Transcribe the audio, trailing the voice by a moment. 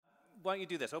why don't you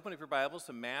do this? Open up your Bibles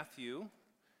to Matthew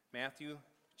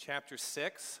chapter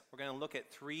 6. We're going to look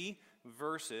at 3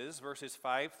 verses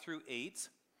 5 through 8.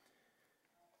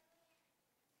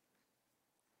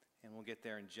 And we'll get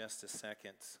there in just a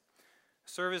second.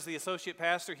 Serve as the associate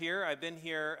pastor here. I've been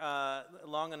here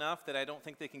long enough that I don't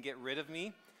think they can get rid of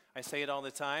me. I say it all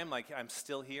the time, like I'm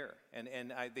still here,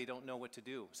 and they don't know what to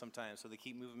do sometimes, so they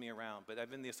keep moving me around. But I've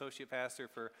been the associate pastor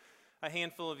for a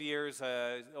handful of years,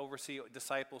 oversee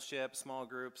discipleship, small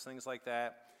groups, things like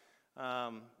that.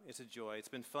 It's a joy. It's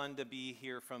been fun to be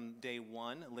here from day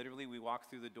one. Literally, we walked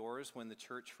through the doors when the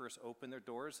church first opened their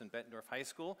doors in Bettendorf High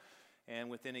School, and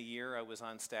within a year I was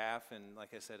on staff, and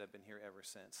like I said, I've been here ever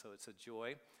since. So it's a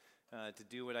joy to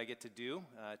do what I get to do,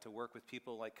 to work with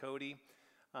people like Cody,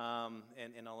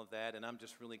 and all of that. And I'm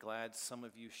just really glad some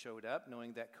of you showed up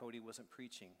knowing that Cody wasn't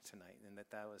preaching tonight and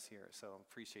that was here. So I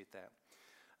appreciate that.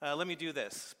 Let me do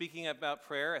this. Speaking about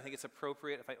prayer, I think it's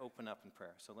appropriate if I open up in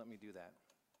prayer. So let me do that.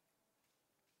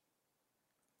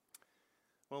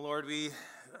 Well, Lord,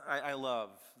 I love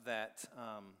that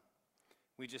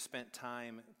we just spent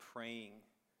time praying.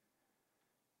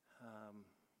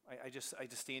 I just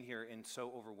stand here and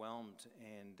so overwhelmed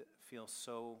and feel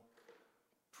so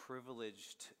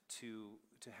privileged to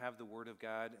have the Word of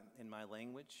God in my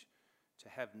language, to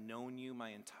have known you my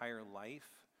entire life,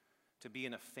 to be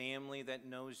in a family that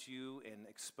knows you and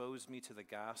exposed me to the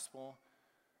gospel.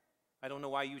 I don't know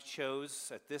why you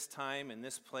chose at this time, in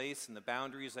this place, and the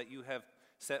boundaries that you have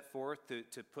set forth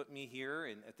to put me here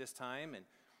and at this time,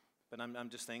 but I'm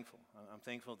just thankful. I'm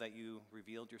thankful that you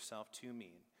revealed yourself to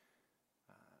me.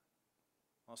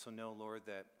 Also know, Lord,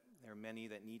 that there are many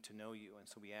that need to know you, and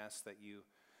so we ask that you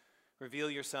reveal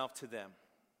yourself to them.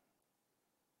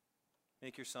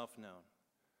 Make yourself known.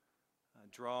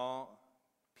 Draw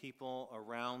people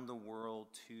around the world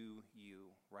to you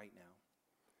right now.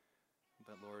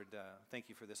 But Lord, thank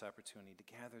you for this opportunity to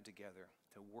gather together,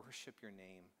 to worship your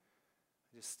name.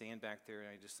 I just stand back there and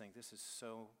I just think this is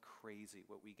so crazy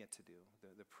what we get to do,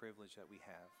 the privilege that we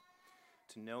have.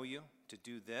 To know you, to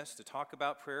do this, to talk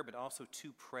about prayer, but also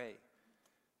to pray,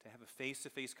 to have a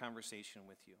face-to-face conversation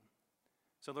with you.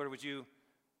 So Lord, would you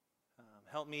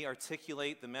help me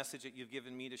articulate the message that you've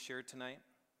given me to share tonight?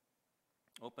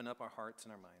 Open up our hearts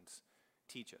and our minds.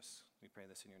 Teach us. We pray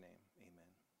this in your name. Amen.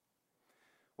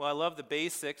 Well, I love the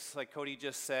basics, like Cody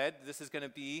just said. This is going to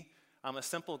be, I'm a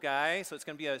simple guy, so it's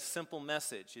going to be a simple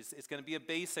message. It's going to be a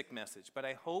basic message, but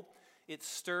I hope it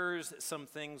stirs some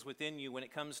things within you when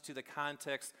it comes to the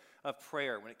context of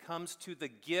prayer, when it comes to the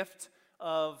gift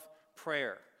of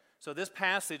prayer. So this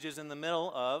passage is in the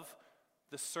middle of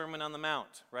the Sermon on the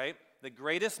Mount, right? The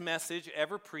greatest message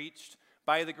ever preached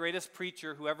by the greatest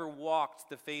preacher who ever walked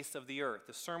the face of the earth,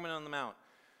 the Sermon on the Mount.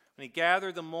 When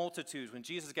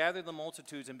Jesus gathered the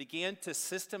multitudes and began to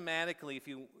systematically,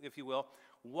 if you will,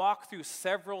 walk through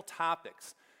several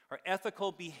topics, or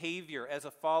ethical behavior as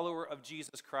a follower of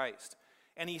Jesus Christ.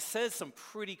 And he says some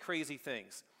pretty crazy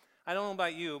things. I don't know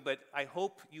about you, but I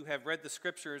hope you have read the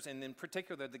scriptures, and in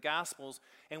particular the Gospels,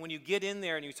 and when you get in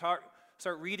there and you start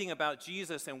reading about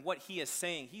Jesus and what he is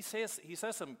saying, he says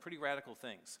some pretty radical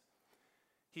things.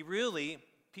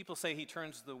 People say he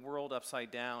turns the world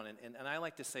upside down, and I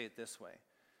like to say it this way.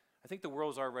 I think the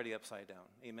world's already upside down.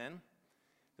 Amen?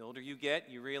 The older you get,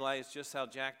 you realize just how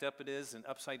jacked up it is and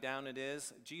upside down it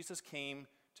is. Jesus came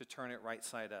to turn it right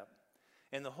side up.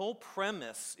 And the whole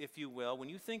premise, if you will, when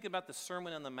you think about the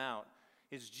Sermon on the Mount,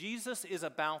 is Jesus is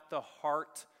about the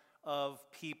heart of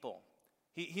people.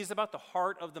 He's about the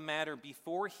heart of the matter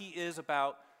before he is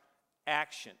about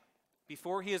action.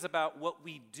 Before he is about what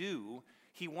we do,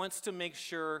 he wants to make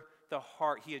sure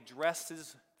he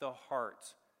addresses the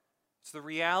heart. It's the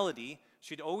reality,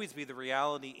 should always be the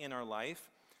reality in our life.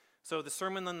 So the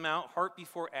Sermon on the Mount, heart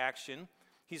before action.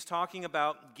 He's talking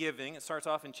about giving. It starts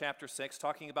off in chapter 6,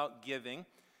 talking about giving.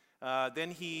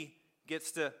 Then he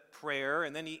gets to prayer,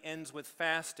 and then he ends with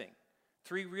fasting.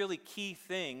 3 really key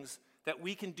things that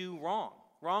we can do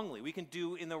wrongly. We can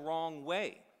do in the wrong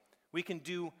way. We can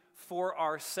do for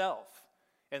ourselves.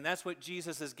 And that's what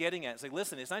Jesus is getting at. It's like,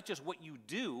 listen, it's not just what you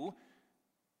do,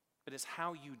 but it's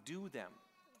how you do them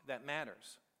that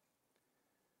matters.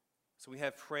 So we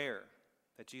have prayer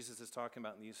that Jesus is talking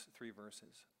about in these 3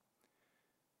 verses.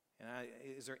 And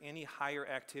is there any higher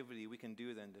activity we can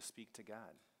do than to speak to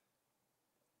God?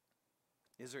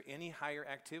 Is there any higher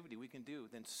activity we can do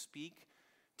than speak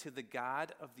to the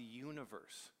God of the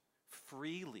universe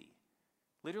freely,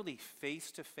 literally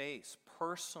face to face,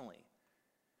 personally?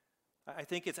 I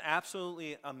think it's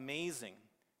absolutely amazing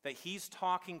that he's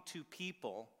talking to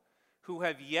people who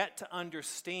have yet to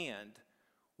understand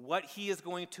what he is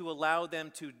going to allow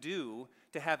them to do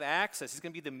to have access. He's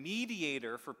going to be the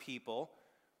mediator for people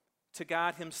to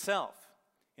God himself.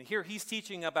 And here he's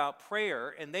teaching about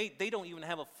prayer, and they don't even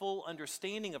have a full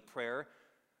understanding of prayer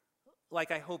like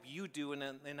I hope you do and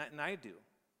I do.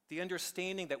 The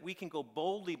understanding that we can go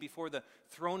boldly before the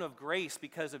throne of grace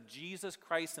because of Jesus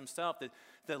Christ himself,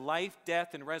 the life,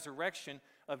 death, and resurrection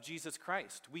of Jesus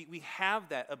Christ. We have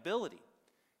that ability,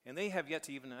 and they have yet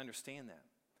to even understand that.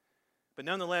 But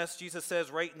nonetheless, Jesus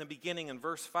says right in the beginning in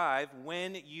verse 5,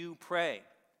 when you pray.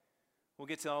 We'll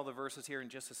get to all the verses here in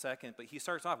just a second, but he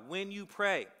starts off, when you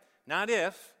pray, not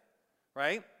if,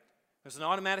 right? There's an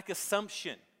automatic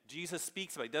assumption Jesus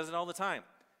speaks about. He does it all the time.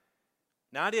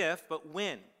 Not if, but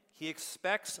when. He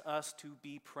expects us to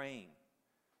be praying.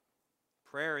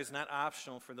 Prayer is not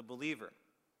optional for the believer.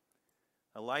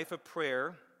 A life of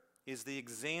prayer is the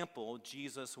example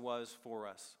Jesus was for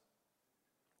us.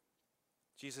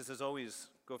 Jesus is always,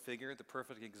 go figure, the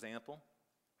perfect example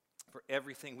for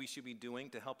everything we should be doing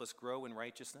to help us grow in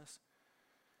righteousness.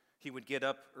 He would get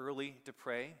up early to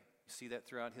pray. You see that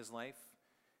throughout his life.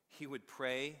 He would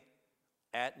pray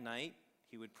at night.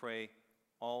 He would pray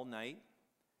all night.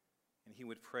 And he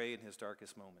would pray in his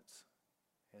darkest moments,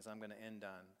 as I'm going to end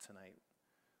on tonight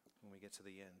when we get to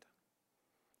the end.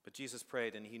 But Jesus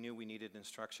prayed, and he knew we needed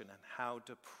instruction on how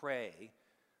to pray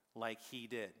like he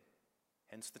did.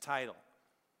 Hence the title,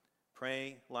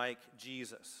 Pray Like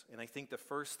Jesus. And I think the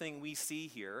first thing we see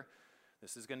here,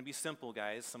 this is going to be simple,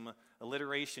 guys, some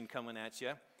alliteration coming at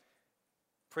you.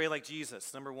 Pray like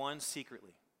Jesus. Number one,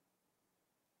 secretly.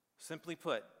 Simply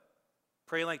put,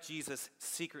 pray like Jesus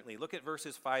secretly. Look at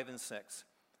verses 5 and 6.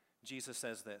 Jesus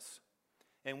says this,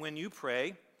 and when you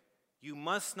pray, you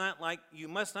must not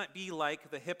be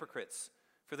like the hypocrites,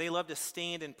 for they love to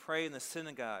stand and pray in the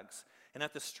synagogues and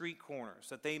at the street corners,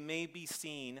 that they may be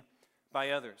seen by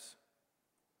others.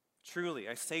 Truly,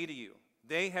 I say to you,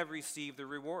 they have received the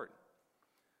reward.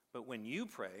 But when you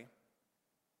pray,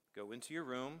 go into your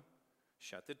room,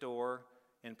 shut the door,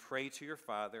 and pray to your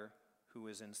Father who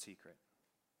is in secret.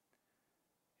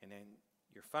 And then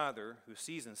your Father who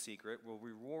sees in secret will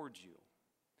reward you.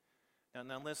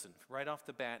 Now listen, right off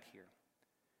the bat here,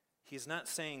 he's not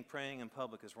saying praying in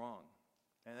public is wrong.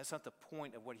 And that's not the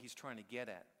point of what he's trying to get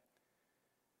at.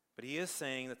 But he is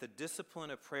saying that the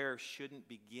discipline of prayer shouldn't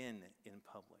begin in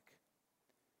public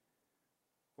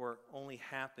or only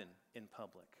happen in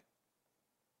public.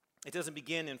 It doesn't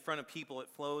begin in front of people. It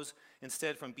flows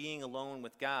instead from being alone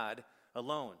with God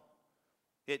alone.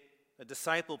 A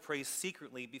disciple prays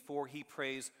secretly before he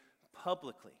prays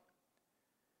publicly.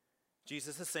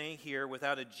 Jesus is saying here,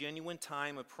 without a genuine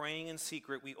time of praying in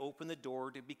secret, we open the door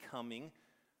to becoming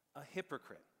a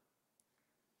hypocrite,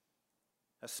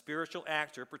 a spiritual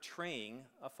actor portraying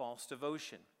a false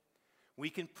devotion. We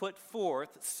can put forth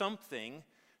something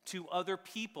to other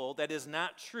people that is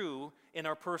not true in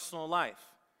our personal life.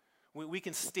 We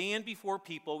can stand before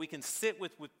people, we can sit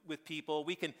with people,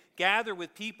 we can gather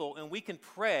with people, and we can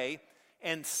pray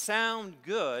and sound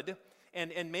good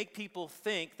and make people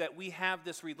think that we have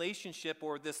this relationship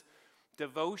or this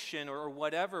devotion or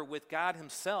whatever with God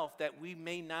himself that we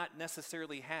may not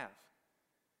necessarily have.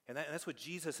 And that's what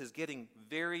Jesus is getting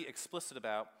very explicit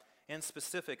about and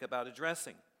specific about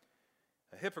addressing.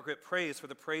 A hypocrite prays for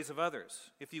the praise of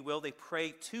others. If you will, they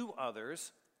pray to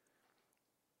others,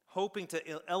 hoping to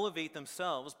elevate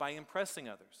themselves by impressing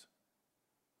others.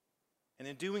 And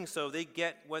in doing so, they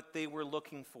get what they were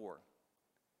looking for.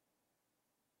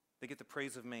 They get the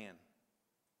praise of man,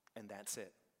 and that's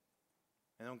it.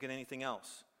 They don't get anything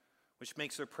else, which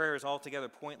makes their prayers altogether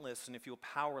pointless and, if you will,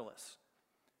 powerless.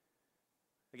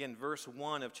 Again, verse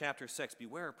 1 of chapter 6,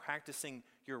 beware of practicing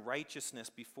your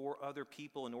righteousness before other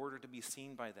people in order to be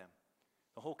seen by them.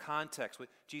 The whole context, what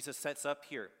Jesus sets up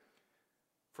here.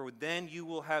 For then you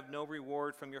will have no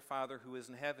reward from your Father who is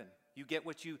in heaven. You get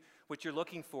what you're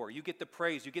looking for. You get the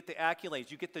praise. You get the accolades.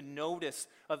 You get the notice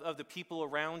of the people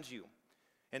around you.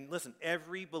 And listen,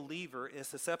 every believer is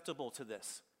susceptible to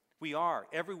this. We are.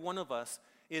 Every one of us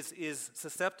is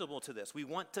susceptible to this. We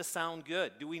want to sound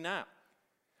good, do we not?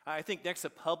 I think next to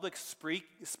public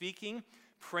speaking,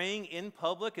 praying in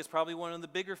public is probably one of the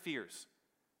bigger fears.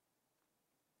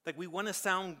 Like, we want to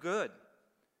sound good.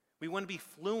 We want to be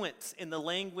fluent in the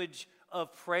language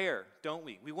of prayer, don't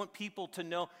we? We want people to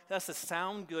know us to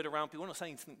sound good around people. We don't say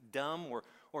anything dumb or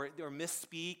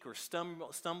misspeak or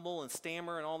stumble and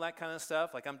stammer and all that kind of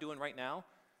stuff like I'm doing right now.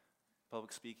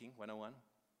 Public speaking 101.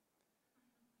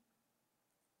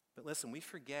 But listen, we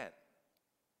forget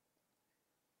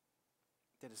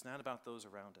that it's not about those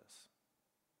around us.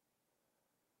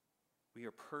 We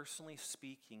are personally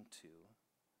speaking to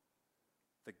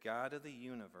the God of the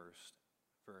universe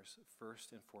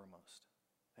first and foremost.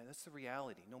 And that's the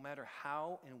reality, no matter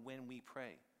how and when we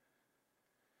pray.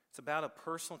 It's about a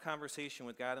personal conversation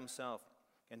with God himself,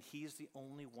 and he's the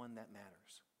only one that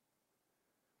matters.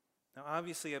 Now,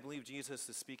 obviously, I believe Jesus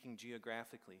is speaking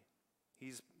geographically.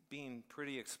 He's being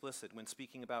pretty explicit when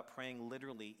speaking about praying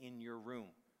literally in your room.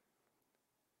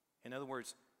 In other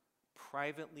words,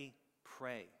 privately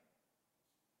pray.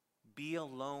 Be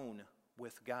alone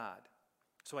with God.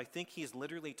 So I think he's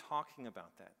literally talking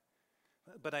about that.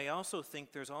 But I also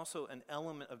think there's also an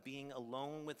element of being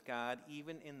alone with God,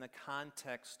 even in the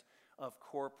context of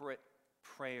corporate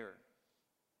prayer,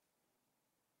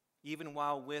 even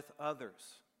while with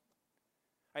others.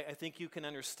 I think you can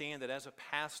understand that as a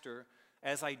pastor,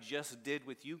 as I just did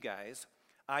with you guys,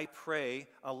 I pray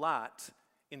a lot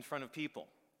in front of people.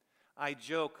 I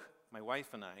joke, my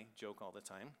wife and I joke all the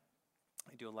time.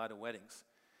 I do a lot of weddings.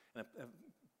 And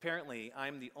apparently,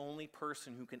 I'm the only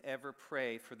person who can ever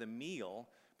pray for the meal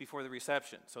before the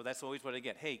reception. So that's always what I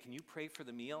get. Hey, can you pray for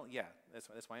the meal? Yeah,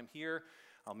 that's why I'm here.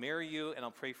 I'll marry you, and I'll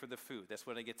pray for the food. That's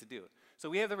what I get to do. So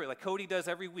we have like Cody does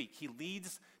every week. He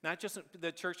leads not just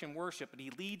the church in worship, but he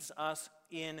leads us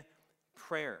in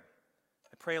prayer.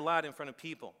 I pray a lot in front of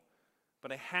people.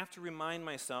 But I have to remind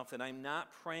myself that I'm not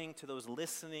praying to those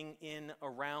listening in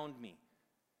around me,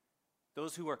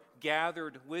 those who are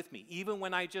gathered with me. Even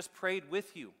when I just prayed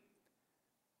with you,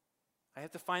 I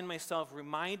have to find myself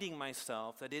reminding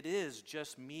myself that it is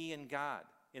just me and God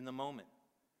in the moment.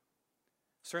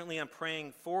 Certainly I'm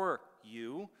praying for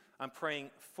you. I'm praying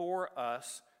for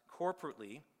us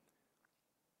corporately.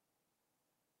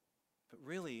 But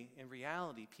really, in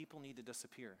reality, people need to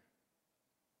disappear,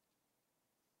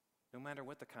 no matter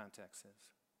what the context is.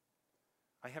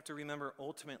 I have to remember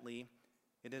ultimately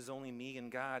it is only me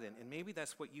and God, and maybe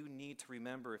that's what you need to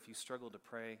remember if you struggle to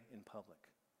pray in public.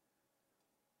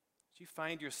 If you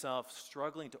find yourself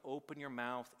struggling to open your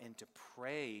mouth and to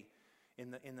pray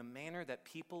in the manner that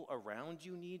people around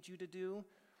you need you to do,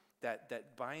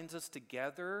 that binds us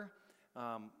together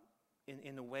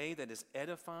in a way that is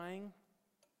edifying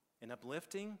and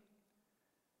uplifting.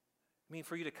 I mean,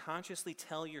 for you to consciously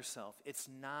tell yourself, it's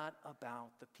not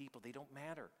about the people. They don't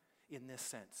matter in this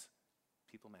sense.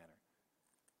 People matter.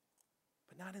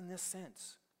 But not in this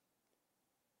sense.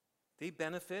 They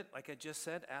benefit, like I just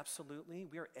said, absolutely.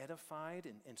 We are edified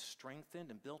and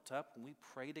strengthened and built up when we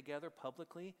pray together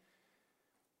publicly.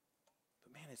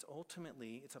 But man, it's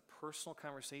a personal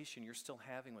conversation you're still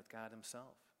having with God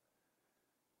himself,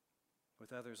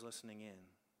 with others listening in.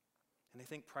 And I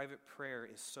think private prayer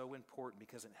is so important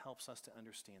because it helps us to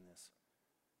understand this.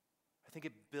 I think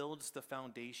it builds the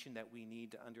foundation that we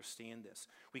need to understand this.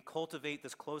 We cultivate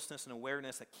this closeness and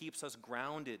awareness that keeps us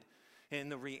grounded in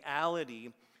the reality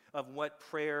of what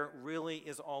prayer really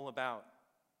is all about.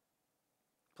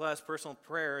 Plus, personal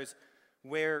prayer is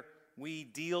where we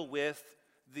deal with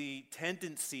the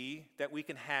tendency that we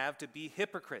can have to be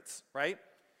hypocrites, right?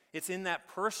 It's in that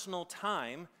personal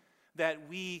time that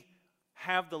we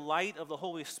have the light of the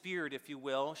Holy Spirit, if you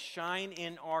will, shine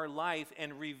in our life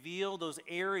and reveal those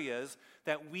areas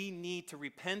that we need to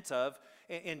repent of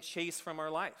and chase from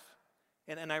our life.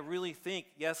 And I really think,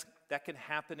 yes, that can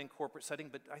happen in corporate setting,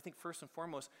 but I think first and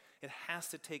foremost, it has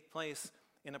to take place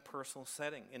in a personal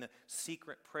setting, in a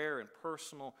secret prayer and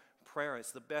personal prayer.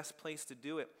 It's the best place to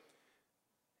do it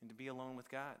and to be alone with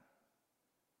God.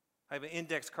 I have an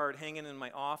index card hanging in my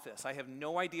office. I have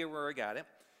no idea where I got it.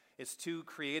 It's too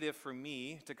creative for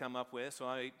me to come up with, so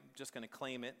I'm just going to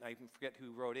claim it. I forget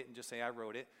who wrote it and just say I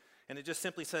wrote it. And it just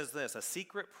simply says this: a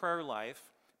secret prayer life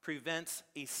prevents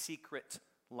a secret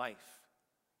life.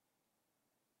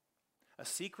 A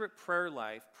secret prayer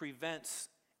life prevents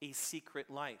a secret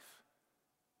life.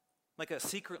 Like a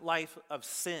secret life of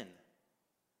sin.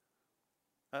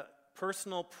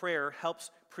 Personal prayer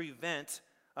helps prevent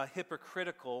a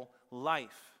hypocritical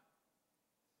life.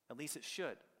 At least it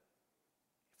should.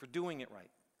 If we're doing it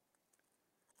right.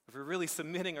 If we're really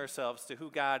submitting ourselves to who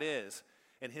God is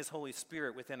and his Holy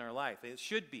Spirit within our life, it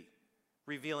should be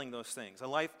revealing those things. A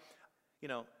life,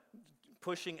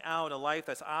 pushing out a life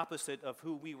that's opposite of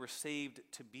who we were saved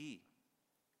to be.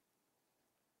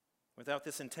 Without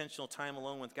this intentional time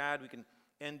alone with God, we can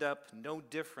end up no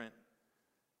different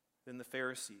than the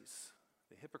Pharisees,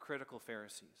 the hypocritical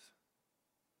Pharisees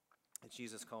that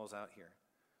Jesus calls out here.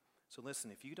 So listen,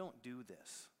 if you don't do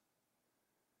this,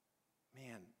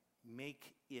 man,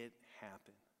 make it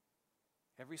happen.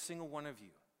 Every single one of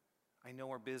you, I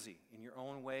know, are busy in your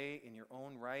own way, in your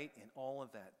own right, and all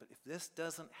of that. But if this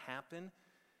doesn't happen,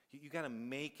 you got to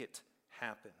make it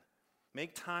happen.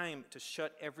 Make time to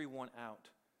shut everyone out.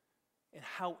 And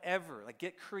however, like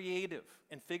get creative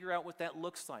and figure out what that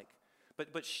looks like.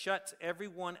 But shut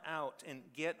everyone out and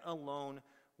get alone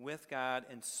with God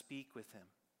and speak with him.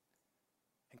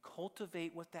 And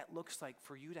cultivate what that looks like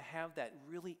for you to have that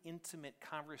really intimate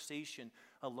conversation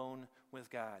alone with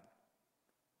God.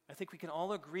 I think we can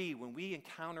all agree when we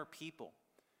encounter people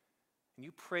and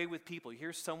you pray with people, you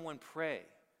hear someone pray,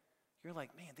 you're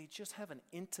like, man, they just have an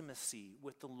intimacy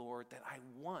with the Lord that I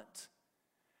want.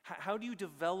 How do you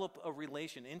develop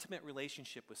intimate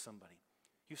relationship with somebody?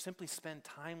 You simply spend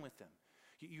time with them.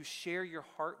 You share your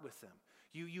heart with them.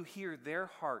 You hear their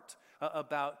heart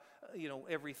about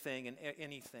everything and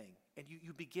anything. And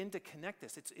you begin to connect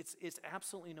this. It's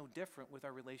absolutely no different with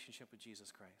our relationship with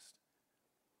Jesus Christ.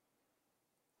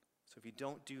 So if you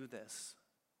don't do this,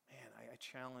 man, I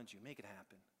challenge you, make it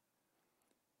happen.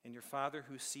 And your Father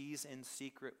who sees in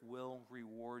secret will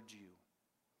reward you.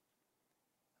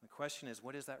 The question is,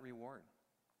 what is that reward?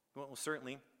 Well,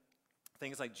 certainly,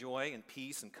 things like joy and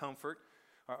peace and comfort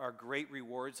are great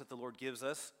rewards that the Lord gives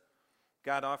us.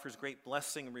 God offers great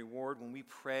blessing and reward when we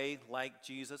pray like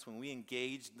Jesus, when we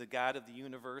engage the God of the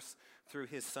universe through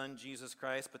his Son, Jesus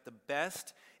Christ. But the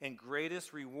best and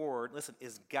greatest reward, listen,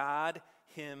 is God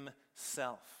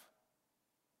himself.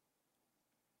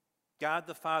 God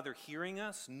the Father hearing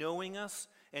us,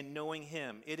 and knowing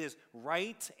him. It is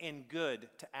right and good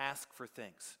to ask for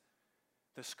things.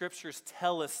 The scriptures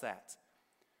tell us that.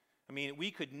 I mean,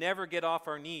 we could never get off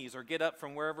our knees or get up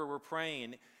from wherever we're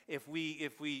praying if we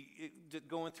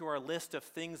going through our list of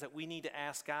things that we need to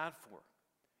ask God for.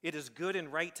 It is good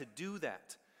and right to do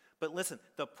that. But listen,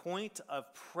 the point of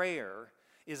prayer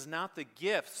is not the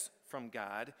gifts from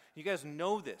God. You guys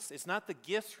know this. It's not the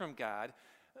gifts from God,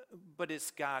 but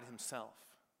it's God himself.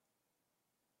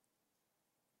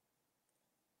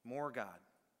 More God.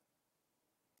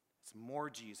 It's more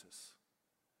Jesus.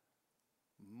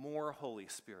 More Holy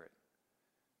Spirit.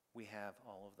 We have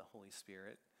all of the Holy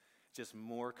Spirit. Just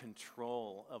more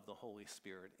control of the Holy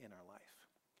Spirit in our life.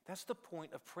 That's the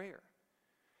point of prayer.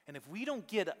 And if we don't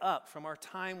get up from our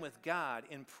time with God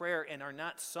in prayer and are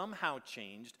not somehow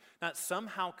changed, not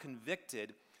somehow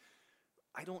convicted,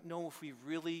 I don't know if we've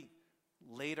really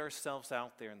laid ourselves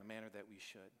out there in the manner that we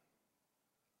should.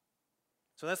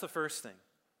 So that's the first thing.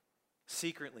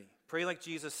 Secretly. Pray like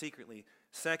Jesus secretly.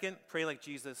 Second, pray like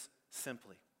Jesus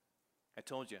simply. I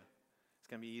told you, it's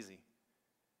going to be easy.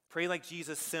 Pray like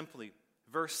Jesus simply.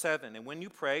 Verse 7, and when you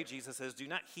pray, Jesus says, do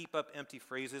not heap up empty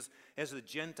phrases as the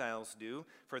Gentiles do,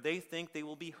 for they think they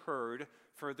will be heard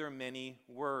for their many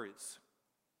words.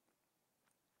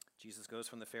 Jesus goes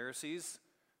from the Pharisees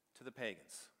to the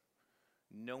pagans.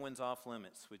 No one's off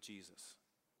limits with Jesus.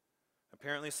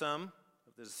 Apparently some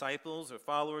of the disciples or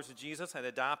followers of Jesus had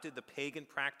adopted the pagan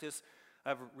practice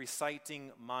of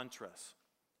reciting mantras.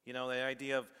 You know, the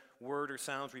idea of word or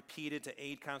sounds repeated to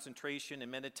aid concentration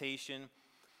and meditation.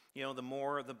 You know, the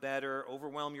more, the better.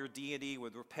 Overwhelm your deity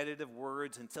with repetitive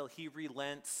words until he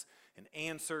relents and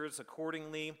answers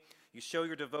accordingly. You show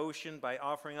your devotion by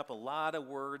offering up a lot of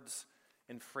words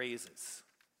and phrases.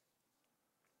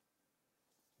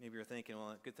 Maybe you're thinking,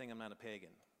 well, good thing I'm not a pagan.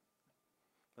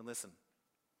 But listen,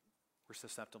 we're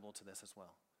susceptible to this as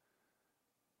well.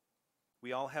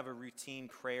 We all have a routine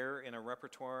prayer in our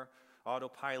repertoire,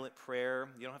 autopilot prayer.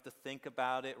 You don't have to think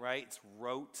about it, right? It's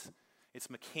rote. It's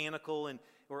mechanical in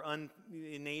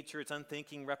nature. It's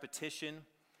unthinking repetition.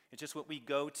 It's just what we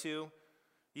go to.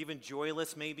 Even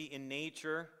joyless maybe in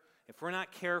nature. If we're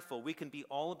not careful, we can be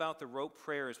all about the rote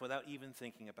prayers without even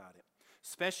thinking about it.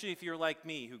 Especially if you're like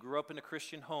me, who grew up in a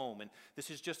Christian home, and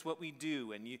this is just what we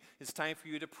do, and it's time for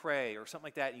you to pray, or something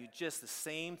like that, and the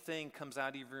same thing comes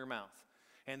out of your mouth.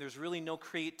 And there's really no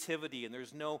creativity, and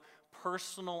there's no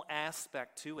personal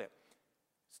aspect to it.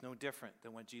 It's no different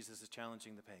than what Jesus is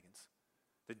challenging the pagans,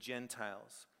 the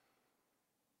Gentiles.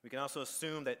 We can also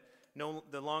assume that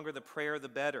the longer the prayer, the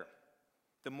better.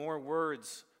 The more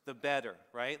words, the better,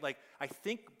 right? Like, I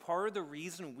think part of the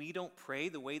reason we don't pray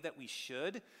the way that we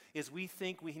should is we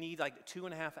think we need like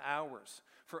 2.5 hours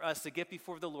for us to get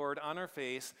before the Lord on our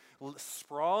face,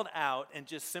 sprawled out, and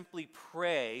just simply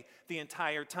pray the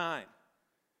entire time.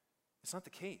 It's not the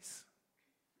case.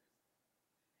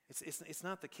 It's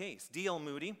not the case. D.L.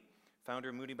 Moody, founder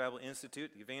of Moody Bible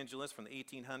Institute, the evangelist from the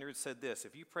 1800s, said this: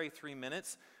 if you pray 3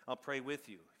 minutes, I'll pray with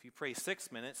you. If you pray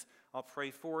 6 minutes, I'll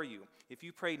pray for you. If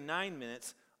you pray 9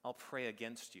 minutes, I'll pray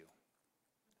against you.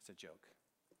 It's a joke.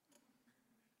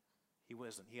 He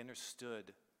wasn't. He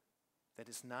understood that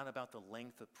it's not about the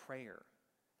length of prayer.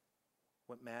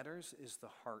 What matters is the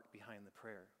heart behind the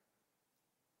prayer.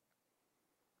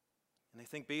 And I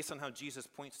think based on how Jesus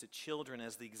points to children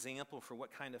as the example for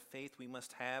what kind of faith we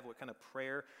must have, what kind of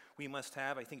prayer we must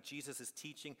have, I think Jesus is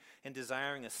teaching and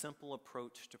desiring a simple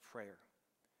approach to prayer.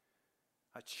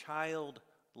 A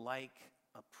childlike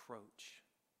approach.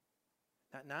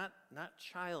 Not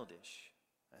childish,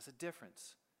 that's a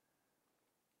difference.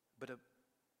 But a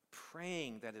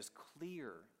praying that is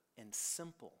clear and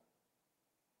simple.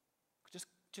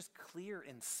 Just clear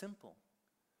and simple.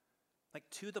 Like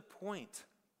to the point.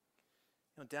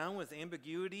 Down with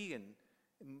ambiguity and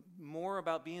more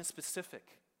about being specific.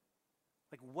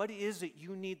 Like, what is it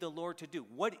you need the Lord to do?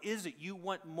 What is it you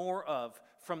want more of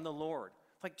from the Lord?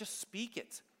 Like, just speak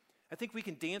it. I think we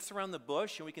can dance around the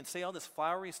bush and we can say all this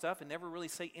flowery stuff and never really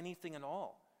say anything at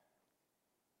all.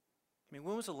 I mean,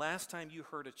 when was the last time you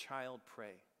heard a child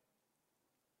pray?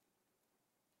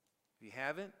 If you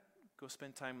haven't, go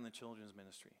spend time in the children's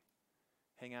ministry.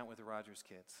 Hang out with the Rogers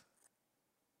kids.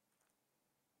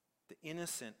 The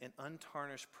innocent and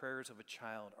untarnished prayers of a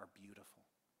child are beautiful.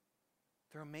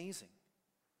 They're amazing.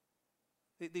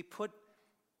 They put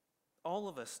all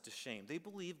of us to shame. They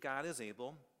believe God is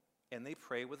able, and they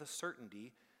pray with a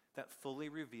certainty that fully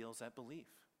reveals that belief.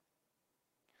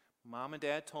 Mom and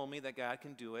Dad told me that God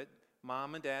can do it.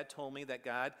 Mom and Dad told me that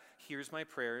God hears my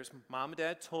prayers. Mom and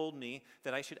Dad told me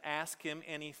that I should ask Him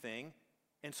anything,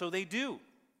 and so they do.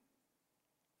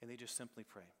 And they just simply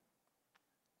pray.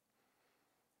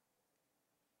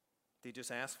 They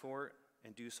just ask for it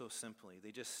and do so simply.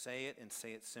 They just say it and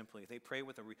say it simply. They pray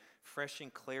with a refreshing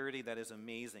clarity that is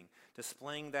amazing,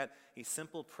 displaying that a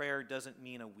simple prayer doesn't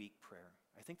mean a weak prayer.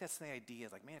 I think that's the idea.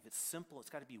 Like, man, if it's simple,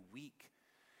 it's got to be weak.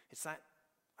 It's not,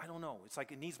 I don't know, it's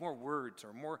like it needs more words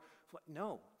or more.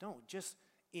 No, don't. Just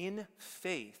in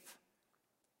faith,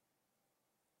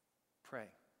 pray.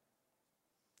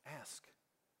 Ask.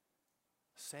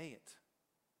 Say it.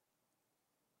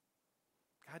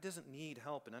 God doesn't need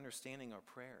help in understanding our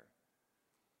prayer.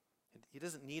 He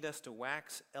doesn't need us to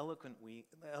wax eloquently,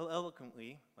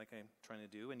 like I'm trying to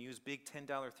do, and use big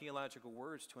 $10 theological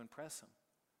words to impress Him.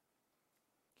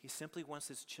 He simply wants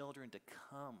His children to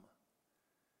come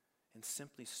and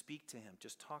simply speak to Him.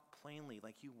 Just talk plainly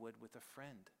like you would with a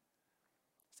friend.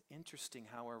 It's interesting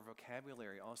how our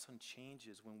vocabulary all of a sudden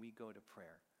changes when we go to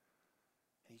prayer.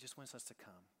 And He just wants us to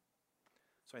come.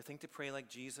 So I think to pray like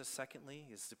Jesus, secondly,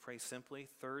 is to pray simply.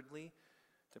 Thirdly,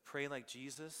 to pray like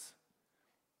Jesus,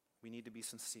 we need to be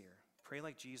sincere. Pray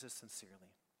like Jesus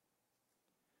sincerely.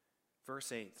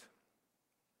 Verse 8,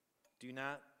 do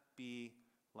not be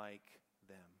like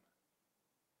them.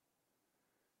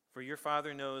 For your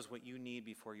Father knows what you need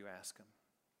before you ask Him.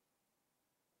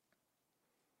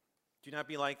 Do not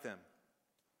be like them.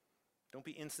 Don't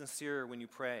be insincere when you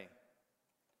pray.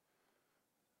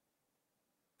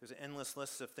 There's an endless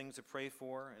list of things to pray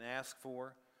for and ask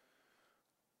for.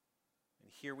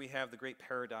 And here we have the great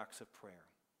paradox of prayer,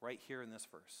 right here in this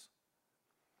verse.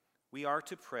 We are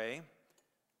to pray,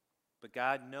 but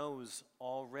God knows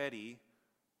already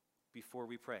before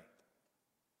we pray.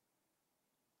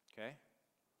 Okay?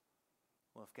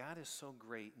 Well, if God is so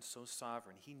great and so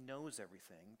sovereign, He knows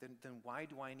everything, then why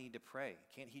do I need to pray?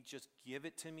 Can't He just give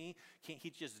it to me? Can't He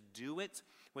just do it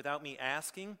without me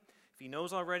asking? If He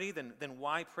knows already, then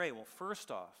why pray? Well,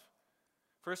 first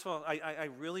of all, I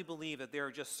really believe that there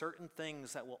are just certain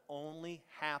things that will only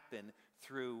happen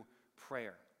through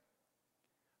prayer.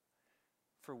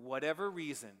 For whatever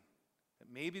reason, that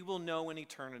maybe we'll know in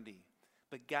eternity,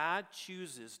 but God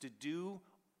chooses to do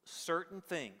certain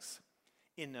things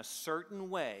in a certain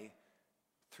way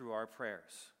through our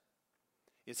prayers.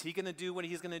 Is He going to do what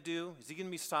He's going to do? Is He going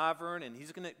to be sovereign and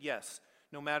He's going to, yes,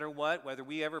 no matter what, whether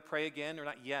we ever pray again or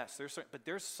not, yes, but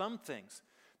there's some things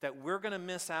that we're going to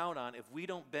miss out on if we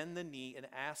don't bend the knee and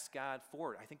ask God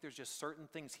for it. I think there's just certain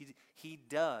things He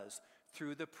does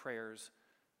through the prayers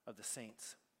of the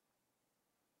saints.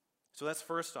 So that's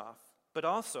first off. But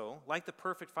also, like the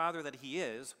perfect Father that He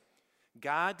is,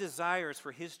 God desires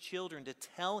for His children to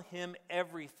tell Him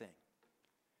everything,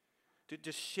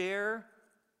 to share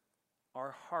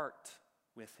our heart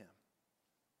with Him.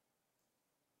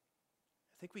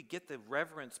 I think we get the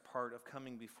reverence part of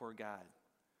coming before God.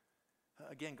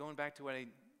 Again, going back to what I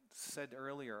said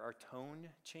earlier, our tone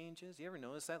changes. You ever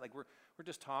notice that? Like we're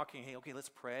just talking, hey, okay, let's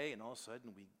pray, and all of a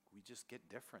sudden we just get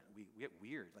different. We get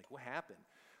weird. Like what happened?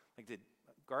 Like did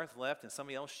Garth left and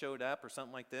somebody else showed up or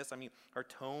something like this? I mean, our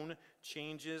tone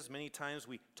changes. Many times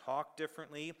we talk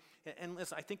differently. And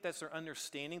listen, I think that's our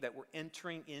understanding that we're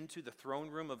entering into the throne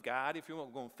room of God, if you will,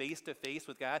 going face to face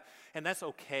with God. And that's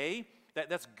okay.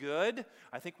 That's good.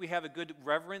 I think we have a good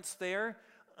reverence there,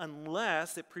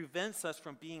 unless it prevents us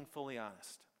from being fully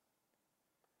honest.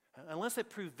 Unless it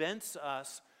prevents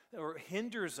us or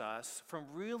hinders us from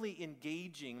really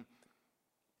engaging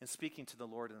and speaking to the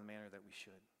Lord in the manner that we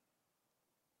should.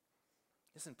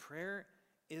 Listen, prayer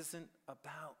isn't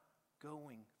about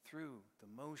going through the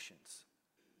motions.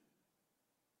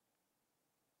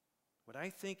 What I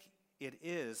think it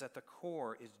is at the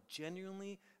core is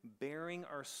genuinely bearing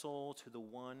our soul to the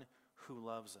one who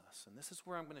loves us. And this is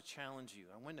where I'm going to challenge you.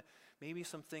 I want to, maybe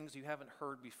some things you haven't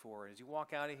heard before. As you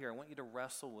walk out of here, I want you to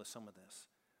wrestle with some of this.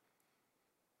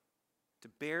 To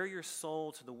bear your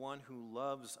soul to the one who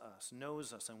loves us,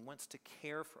 knows us, and wants to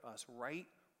care for us right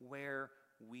where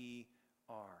we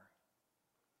are.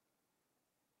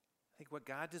 I think what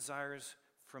God desires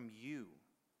from you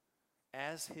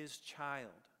as his child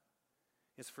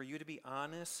is for you to be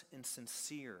honest and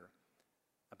sincere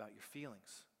about your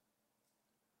feelings.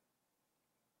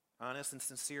 Honest and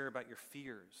sincere about your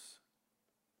fears.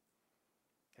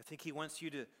 I think he wants you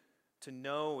to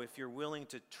know if you're willing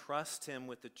to trust him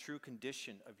with the true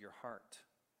condition of your heart.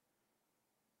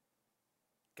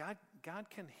 God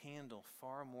can handle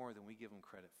far more than we give him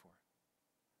credit for.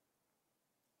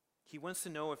 He wants to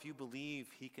know if you believe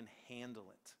he can handle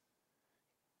it.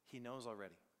 He knows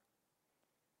already.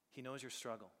 He knows your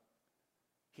struggle.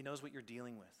 He knows what you're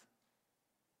dealing with.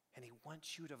 And he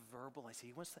wants you to verbalize it.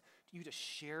 He wants you to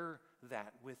share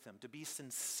that with him, to be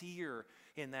sincere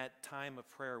in that time of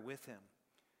prayer with him.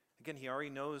 Again, he already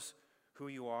knows who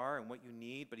you are and what you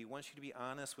need, but he wants you to be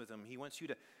honest with him. He wants you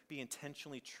to be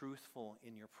intentionally truthful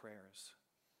in your prayers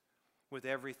with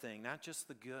everything, not just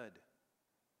the good.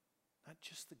 Not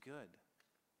just the good,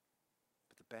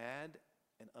 but the bad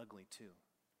and ugly too.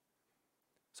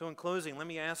 So in closing, let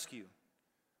me ask you,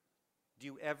 do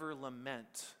you ever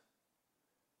lament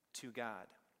to God?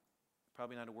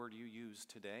 Probably not a word you use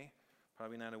today.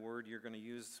 Probably not a word you're going to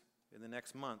use in the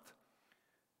next month.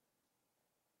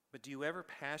 But do you ever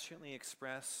passionately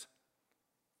express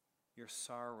your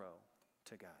sorrow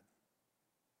to God?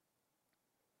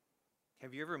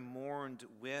 Have you ever mourned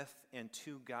with and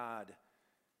to God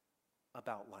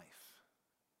about life,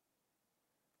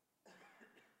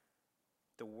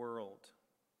 the world,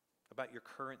 about your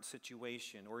current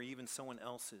situation, or even someone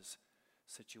else's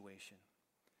situation?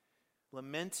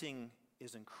 Lamenting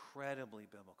is incredibly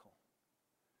biblical,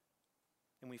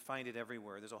 and we find it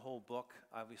everywhere. There's a whole book,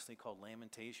 obviously, called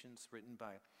Lamentations, written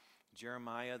by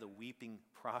Jeremiah, the weeping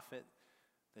prophet.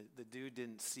 The dude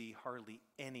didn't see hardly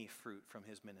any fruit from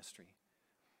his ministry.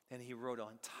 And he wrote an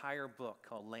entire book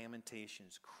called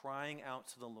Lamentations, crying out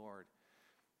to the Lord.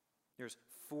 There's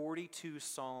 42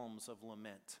 psalms of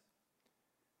lament.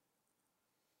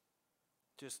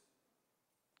 Just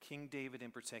King David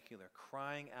in particular,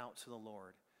 crying out to the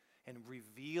Lord and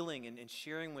revealing and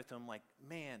sharing with him like,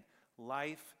 man,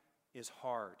 life is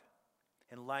hard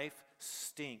and life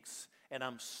stinks and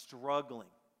I'm struggling.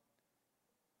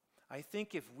 I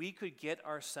think if we could get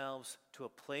ourselves to a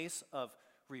place of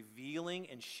revealing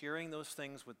and sharing those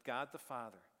things with God the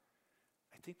Father,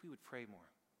 I think we would pray more.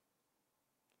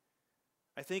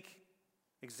 I think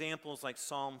examples like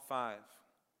Psalm 5,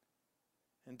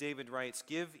 and David writes,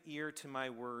 "Give ear to my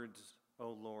words,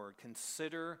 O Lord.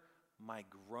 Consider my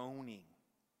groaning."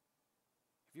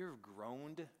 Have you ever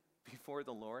groaned before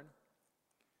the Lord?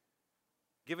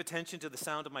 "Give attention to the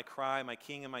sound of my cry, my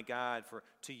King and my God, for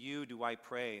to you do I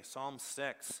pray." Psalm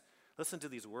 6. Listen to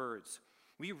these words.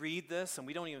 We read this and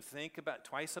we don't even think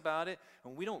twice about it,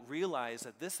 and we don't realize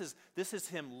that this is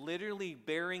him literally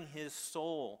bearing his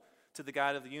soul to the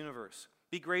God of the universe.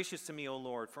 "Be gracious to me, O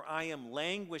Lord, for I am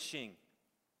languishing.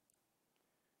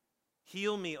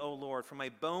 Heal me, O Lord, for my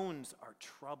bones are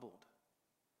troubled.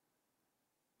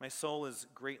 My soul is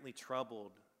greatly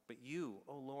troubled, but you,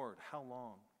 O Lord, how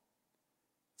long?"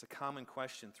 It's a common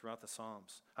question throughout the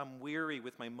Psalms. "I'm weary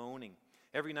with my moaning.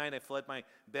 Every night I flood my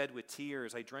bed with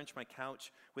tears. I drench my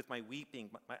couch with my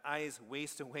weeping. My eyes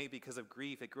waste away because of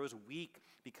grief. It grows weak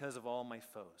because of all my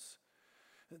foes."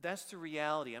 That's the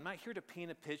reality. I'm not here to paint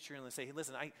a picture and say, hey,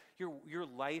 listen, your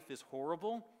life is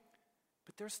horrible,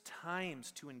 but there's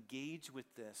times to engage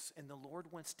with this, and the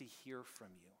Lord wants to hear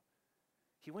from you.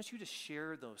 He wants you to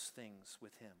share those things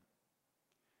with him.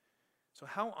 So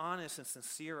how honest and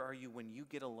sincere are you when you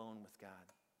get alone with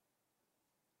God?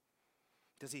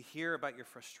 Does he hear about your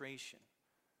frustration?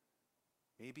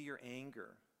 Maybe your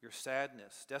anger, your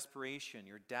sadness, desperation,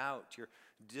 your doubt, your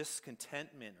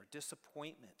discontentment or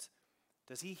disappointment.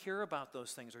 Does he hear about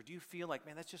those things, or do you feel like,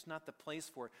 man, that's just not the place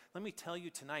for it? Let me tell you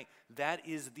tonight, that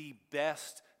is the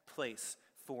best place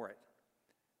for it.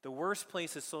 The worst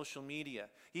place is social media.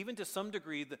 Even to some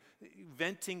degree,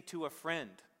 venting to a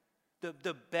friend.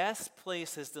 The best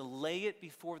place is to lay it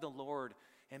before the Lord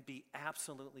and be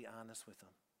absolutely honest with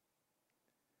him.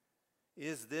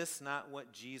 Is this not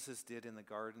what Jesus did in the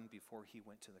garden before he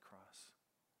went to the cross?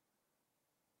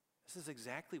 This is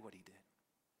exactly what he did.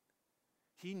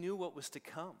 He knew what was to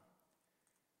come.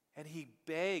 And he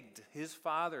begged his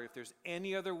Father if there's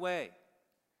any other way.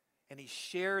 And he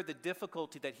shared the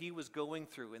difficulty that he was going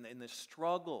through and the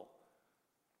struggle.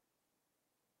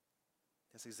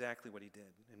 That's exactly what he did.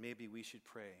 And maybe we should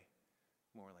pray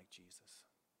more like Jesus.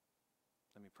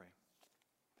 Let me pray.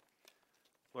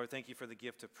 Lord, thank you for the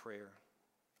gift of prayer.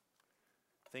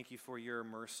 Thank you for your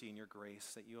mercy and your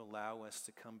grace that you allow us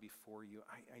to come before you.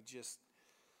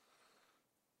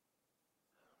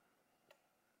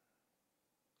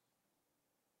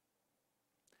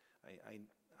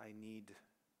 I need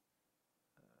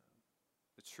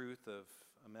the truth of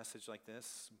a message like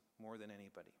this more than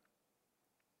anybody.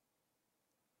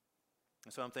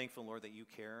 And so I'm thankful, Lord, that you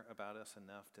care about us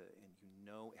enough and you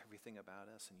know everything about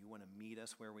us, and you want to meet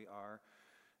us where we are,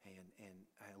 and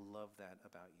I love that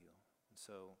about you. And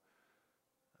so,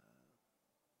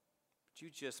 would you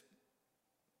just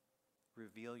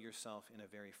reveal yourself in a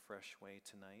very fresh way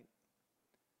tonight?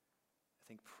 I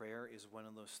think prayer is one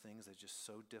of those things that's just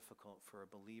so difficult for a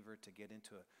believer to get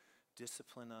into a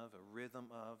discipline of, a rhythm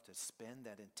of, to spend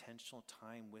that intentional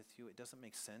time with you. It doesn't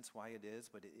make sense why it is,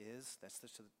 but it is. That's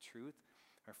just the truth.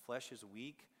 Our flesh is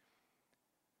weak.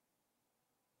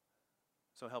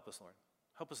 So help us, Lord.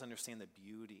 Help us understand the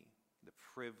beauty, the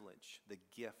privilege, the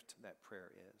gift that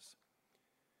prayer is.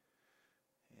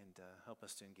 And help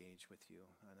us to engage with you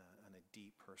on a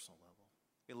deep personal level.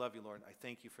 We love you, Lord. I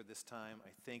thank you for this time. I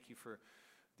thank you for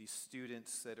these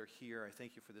students that are here. I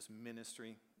thank you for this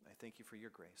ministry. I thank you for your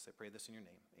grace. I pray this in your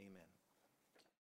name. Amen.